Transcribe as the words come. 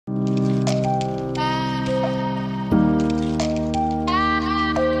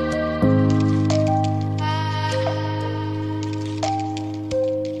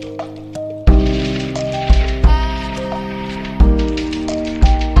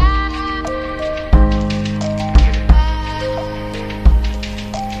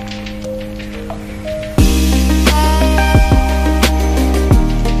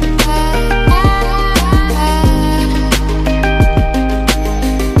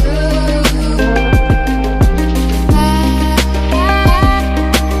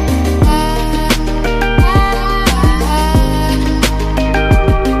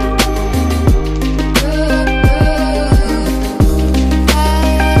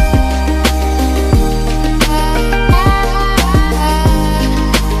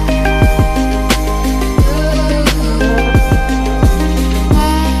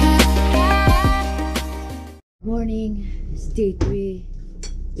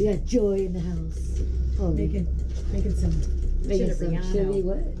We got Joy in the house. Oh, Making some chili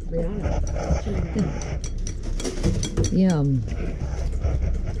what? Rihanna. Yum.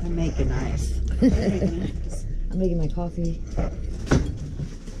 I'm making ice. I'm making my coffee.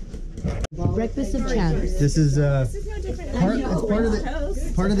 Breakfast of champs. This is This is no different.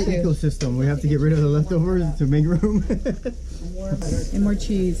 part of the ecosystem. We have to get rid of the leftovers to make room. And more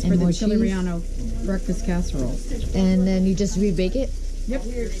cheese for the chili Rihanna breakfast casserole. And then you just rebake it? Yep.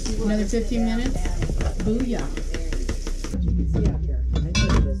 Another 15 minutes. Booyah.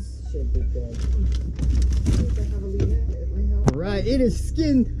 Should be good. Right, it is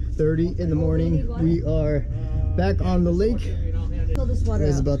skin 30 in the morning. We are back on the lake.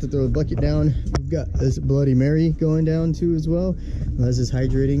 Guys about to throw a bucket down. We've got this Bloody Mary going down too as well. Les is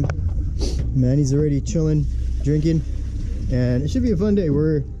hydrating. Manny's already chilling, drinking, and it should be a fun day.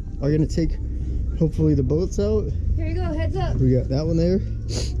 We're gonna take hopefully the boats out. Here you go, heads up. We got that one there,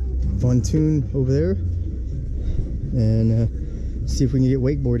 pontoon over there, and see if we can get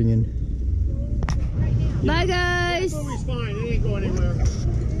wakeboarding in. Bye guys. It's always fine. It ain't going anywhere.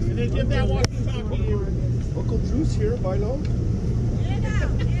 And then give that walkie-talkie here. Uncle Drew's here. By now. Get it out.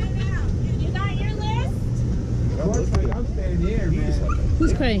 You got your list? I'm staying here, man.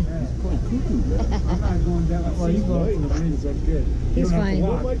 Who's crying? I'm not going down. Well, he's going to the bridge. That's good. He's fine.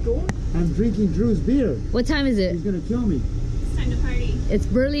 Where am I going? I'm drinking Drew's beer. What time is it? He's going to kill me. It's time to party. It's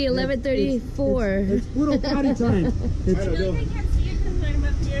barely 11:34. It's puro party time. I feel like I can't see you because I'm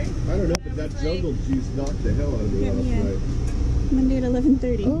up here. I don't know, but that jungle juice knocked the hell out of me last night. Monday at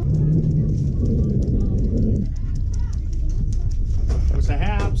 11:30. Oh. What's the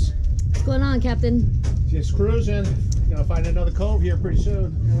haps? What's going on, Captain? Just cruising. Gonna find another cove here pretty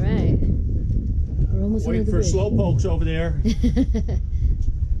soon. All right. We're almost Waiting under for the bridge. slow pokes over there.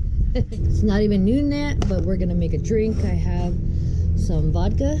 It's not even noon yet, but we're gonna make a drink. I have some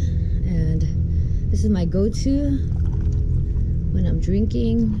vodka, and this is my go-to when I'm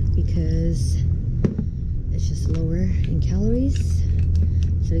drinking because it's just lower in calories.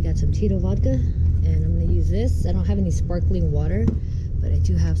 So we got some Tito vodka, and I'm gonna use this. I don't have any sparkling water, but I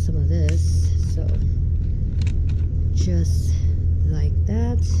do have some of this. So just like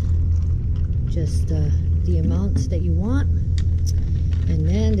that, just the amount that you want. And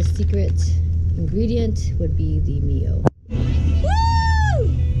then the secret ingredient would be the Mio. Woo!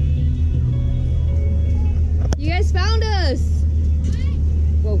 You guys found us!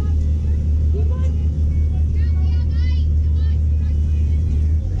 Whoa.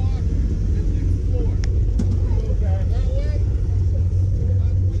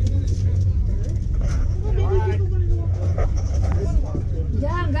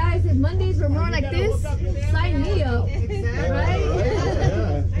 Damn, guys, if Mondays were more like this, sign me up. Right?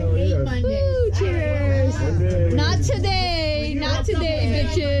 Woo, cheers! Not today, not today,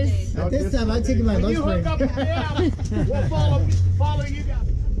 bitches. At this time, I'm taking my lunch You break. hook up with them, we'll follow you guys.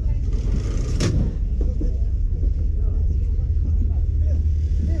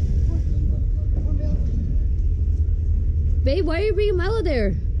 Babe, why are you bringing Milo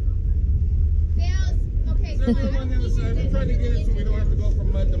there? Okay, Is there room on the other side? We're trying to get it so we don't have to go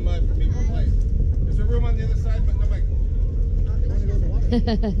from mud to mud for people to play. Is there room on the other side? But no, Mike.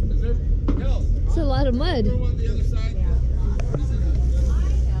 Is there? Hell, It's a lot of mud. room on the other side?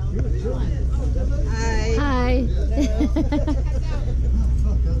 Hi.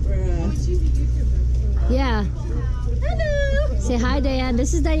 Yeah. Hello. Say hi, Diane.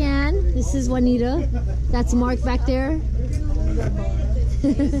 This is Diane. This is Juanita. That's Mark back there.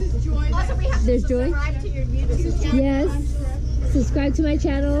 Also, we have There's to Joy. subscribe to your YouTube channel. Yes. Subscribe to my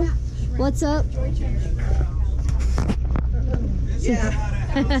channel. What's up?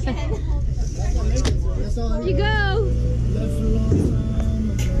 You go.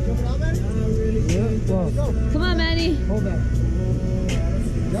 Come on, Manny. Hold on.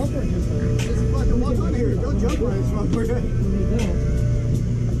 Just fucking walk on here. Don't jump on this one.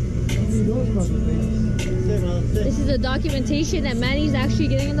 This is a documentation that Manny's actually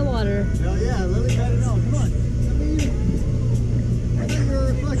getting in the water. Hell yeah, Lily got it on. Come on. I thought you were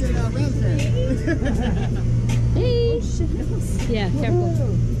a fucking Rams fan. Hey. Yeah, careful.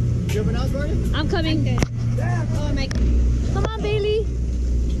 Jumping out, Gordon? I'm coming. Oh my. Come on, Bailey.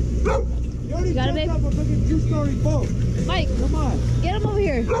 You got it, babe? Up a fucking two-story boat. Mike, Come on. get him over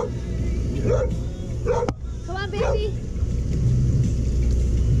here. Come on, baby.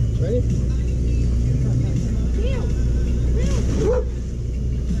 Ready?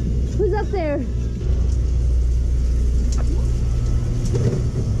 Who's up there?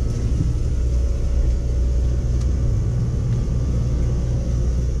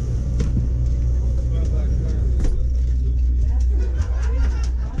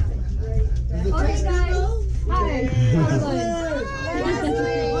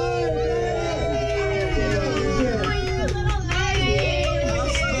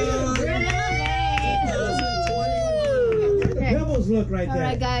 look right there.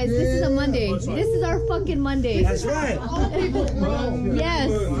 Alright guys, this is a Monday. This is our fucking Monday. That's right.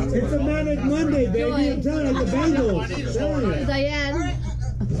 Yes. It's a Manic Monday, baby. I'm telling you, the Bengals. Diane.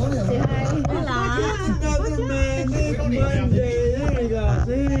 Say hi. Another Manic Monday. There you go.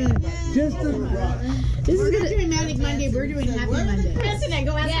 See? Just This is We're not gonna. doing Manic Monday, we're doing Happy Monday. President,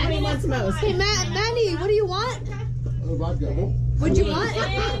 go ask what he wants most. Hey Manny, what do you want? What'd you want?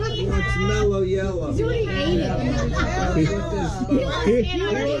 It's mellow yellow. He's already ate it.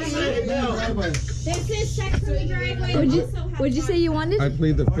 This is sex in the driveway. What'd you say you wanted? I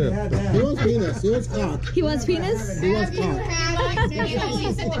plead the fifth. He wants penis. He wants cock. He wants penis? He wants cock. All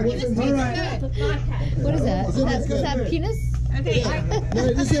right. What is that? Is that penis? Okay.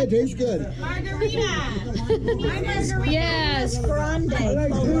 No, this here tastes good. Margarita. My margarita. Yes. Grande.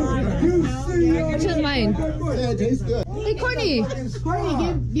 Choose mine. Yeah, it tastes good. Hey Courtney,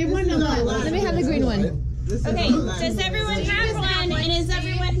 Courtney, give one of them. let me have the green one. Okay. Does everyone have one? And is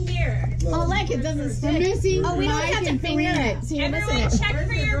everyone here? Oh, like it doesn't stick. We're missing Oh, we don't have to finger it. So you're missing Everyone it. check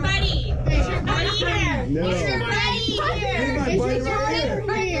for your buddy. Is your buddy here? No. Is your buddy here? Is your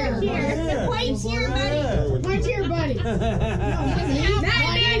buddy here? Here. Point to your buddy. Point to your buddy. Not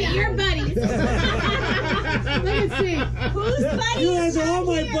Manny, your buddies. Let's see. Whose buddy? You guys are all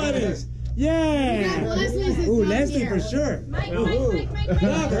my buddies. Yeah. Leslie's is Ooh, not Leslie here. for sure. Mike. No.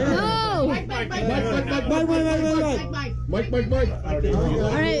 Mike. All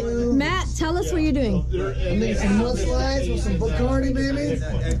right, Matt, tell us what you're doing. I made some mudslides with some Bacardi, baby.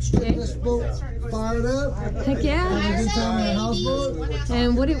 Get this boat fired up. Heck yeah. Have a good time on the houseboat.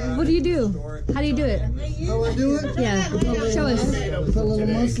 And what do you do? How do you do it? How I do it? Yeah. Show us. Put a little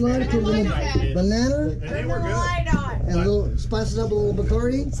mudslide, put a little banana, and a little spice it up with a little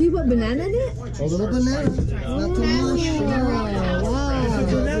Bacardi. So you put banana in it? A little banana, not too much. Oh, wow.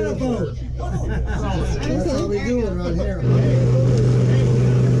 Banana boat. That's how we do it around here.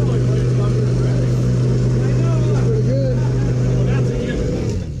 Pretty good.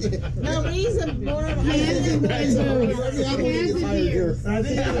 No, but he's a more of a hands and hands and here. I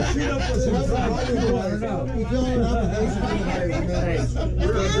think I'm gonna shoot up with some You fill it up.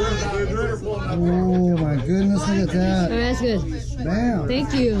 Oh my goodness, look at Oh, that. that's good. Bam.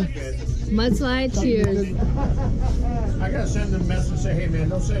 Thank you. Mudslide, cheers. I gotta send them a message and say, hey man,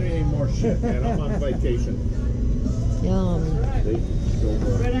 don't send me any more shit, man. I'm on vacation. Yum.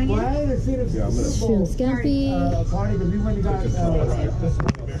 Shrimp scampi. party, but we went and got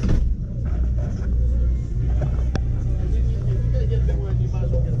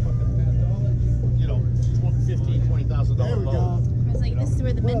You know, $15,000-$20,000 loan. I was like, this is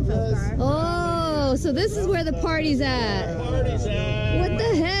where the men folk are. Oh, so this is where the party's at. Party's at. What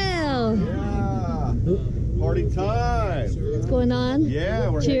the hell? Yeah. Party time. What's going on? Yeah,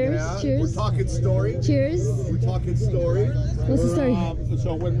 we're Cheers, hanging out. cheers. We're talking story. Cheers. We're talking story. What's the story?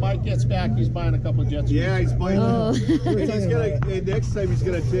 So when Mike gets back, he's buying a couple of jet skis. Yeah, he's buying. Oh. And he's gonna. And next time he's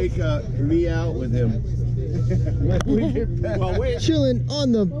gonna take me out with him. When we get back. Well, wait. Chilling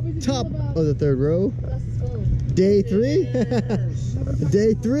on the top of the third row. Day 3.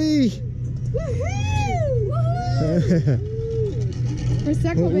 Day 3.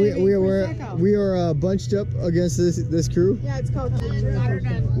 Prosecco, baby. Prosecco. We are bunched up against this crew. Yeah, it's called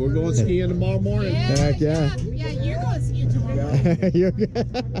We're going skiing tomorrow morning. Heck yeah. Yeah, you're going to ski tomorrow.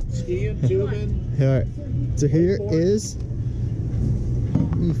 Skiing, tubing. All right. So here is.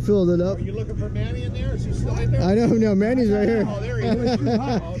 You filled it up. Are you looking for Manny in there? Is he still in there? I know. No, Manny's right here. Oh, there he is.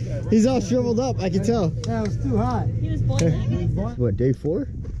 Oh, okay. He's all shriveled up. I can tell. That was too hot. He was boiling. What, day 4?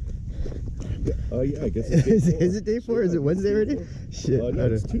 Oh yeah, I guess. It's is it day 4? Is it Wednesday already? Shit. no,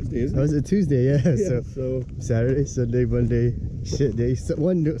 it's Tuesday, isn't it? Oh, is it Tuesday? Yeah. Yeah, So Saturday, Sunday, Monday, shit day,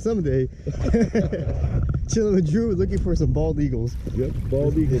 someday. Chilling with Drew, looking for some bald eagles. Yep,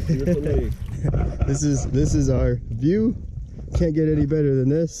 bald eagles here at the lake. This is our view. Can't get any better than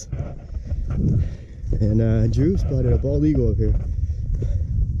this. And Drew spotted a bald eagle up here.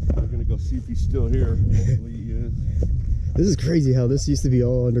 We're gonna go see if he's still here. Hopefully he is. This is crazy how this used to be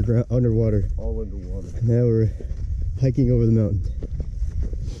all underwater. All underwater. Now we're hiking over the mountain.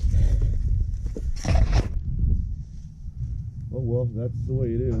 Oh well, that's the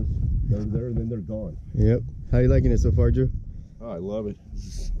way it is. They're there and then they're gone. Yep. How you liking it so far, Drew? Oh, I love it. This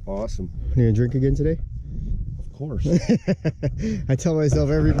is awesome. You gonna drink again today? Of course. I tell myself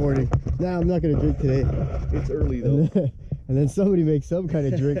every morning, nah, I'm not gonna drink today. It's early though. And then somebody makes some kind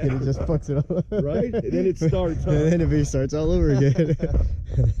of drink and it just fucks it up. Right? And then it starts, huh? And then it starts all over again.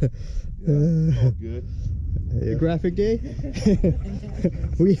 Yeah, all good. A graphic day.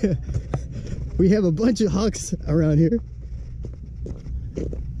 we have a bunch of hawks around here.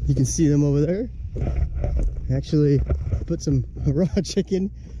 You can see them over there. Actually put some raw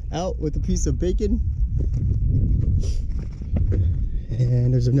chicken out with a piece of bacon.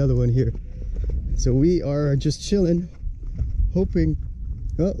 And there's another one here. So we are just chilling, hoping,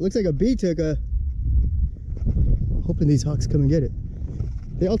 oh, looks like a bee took a, hoping these hawks come and get it.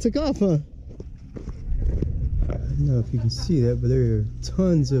 They all took off, huh? I don't know if you can see that, but there are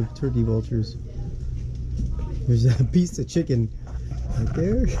tons of turkey vultures. There's a piece of chicken right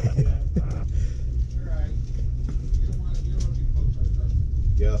there.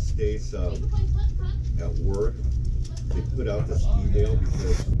 Yeah, Stace, at work, they put out this email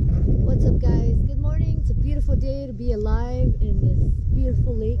because... What's up, guys? Good morning. It's a beautiful day to be alive in this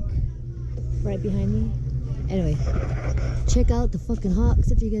beautiful lake right behind me. Anyway, check out the fucking hawks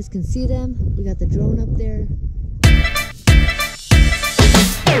if you guys can see them. We got the drone up there.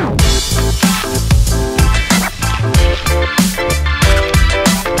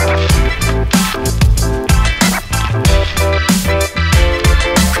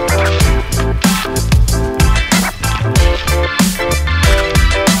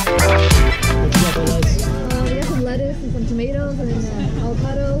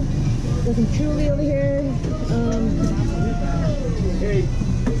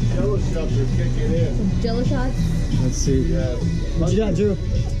 Jello shots. Let's see. Yeah. What you got, Drew?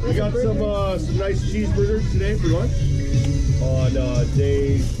 We got some nice cheeseburgers today for lunch on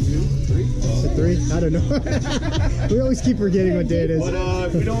day 2, 3. Is it 3? I don't know. We always keep forgetting what day it is. But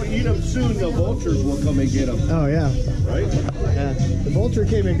if we don't eat them soon, the vultures will come and get them. Oh yeah. Right? Yeah. The vulture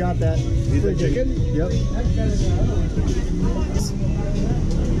came and got that. The chicken? Yep.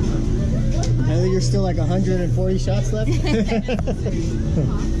 I think you're still like 140 shots left.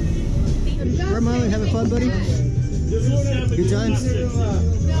 Where Molly, having fun, buddy? Good times?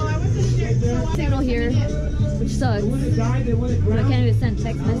 Signal here, which sucks. I can't even send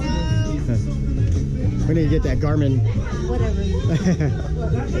text messages. We need to get that Garmin. Whatever.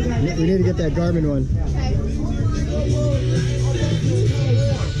 We need to get that Garmin one.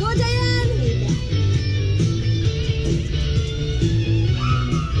 Go, Diane!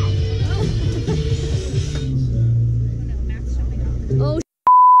 Oh,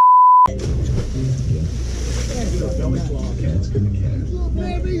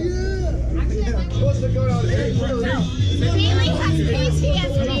 Bailey has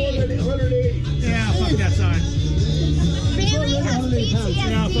PTSD. Yeah, fuck that sign. Bailey has PTSD.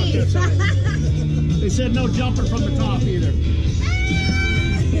 Yeah, fuck that sign. They said no jumping from the top either.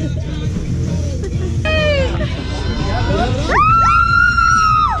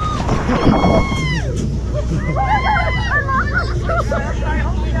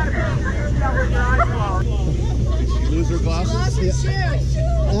 Loser glasses?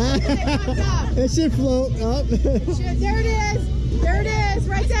 That should float up. There it is. There it is.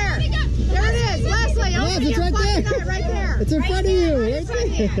 Right there. There it is. Leslie, open It's your right fucking there. eye. Right there. It's in front of you. Right there.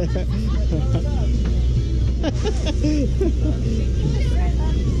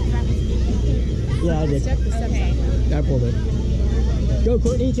 Yeah, I did. Check the steps out. I pulled it. Go,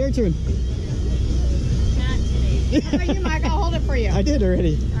 Courtney. It's your turn. How about you, Mike? I'll hold it for you. I did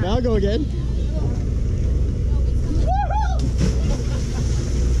already. Now I'll go again.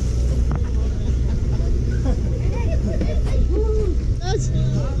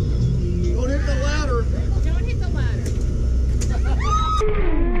 Don't hit the ladder. Don't hit the ladder.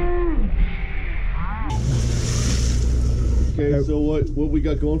 Okay, so what we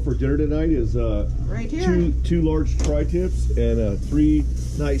got going for dinner tonight is Right here. two large tri-tips and 3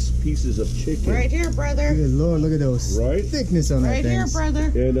 nice pieces of chicken. Right here, brother. Good Lord, look at those Right? thickness on that Right thing. here, brother.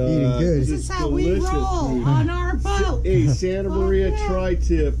 And Eating good. This is how we roll on our boat. Hey, Santa Maria yeah.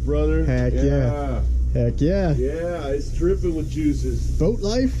 tri-tip, brother. Heck yeah. Heck yeah. Yeah, it's dripping with juices. Boat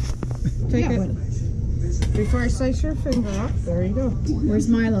life. Take it. Before I slice your finger off. There you go. Where's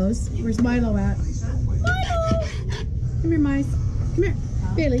Milo's? Where's Milo at? Milo! Come here, Mice. Come here.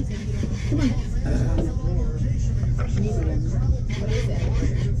 Bailey. Come on.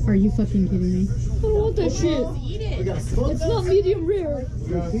 Are you fucking kidding me? I don't want that shit. It's not medium rare.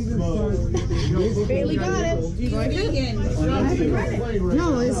 Bailey got it.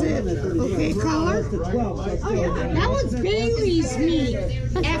 No, is it okay color? Oh yeah, that one's Bailey's meat.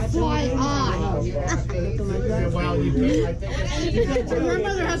 FYI. My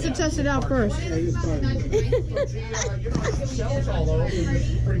mother has to test it out first.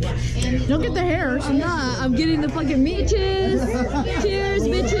 Don't get the hairs. Nah, I'm getting the fucking meat. Cheers! Cheers,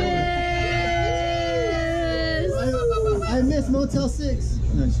 bitches! I miss Motel 6.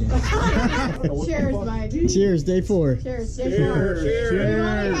 No, Cheers, Mike. Cheers, day 4. Cheers. Cheers. We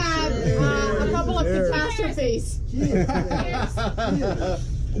only have a couple of catastrophes.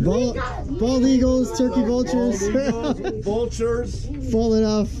 Bald eagles, turkey vultures. Vultures. Falling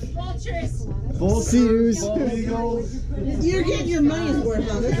off. Vultures. Sea-doos. Bald eagles. You're getting your money's worth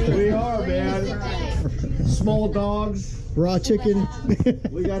on this. We are, man. Small dogs. Raw chicken.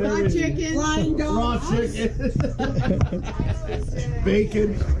 We got everything. Chicken. Flying Raw dogs. chicken.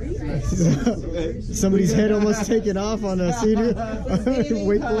 Bacon. Somebody's head almost taken off on a sea-doo.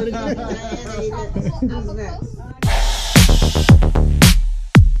 Wait for it.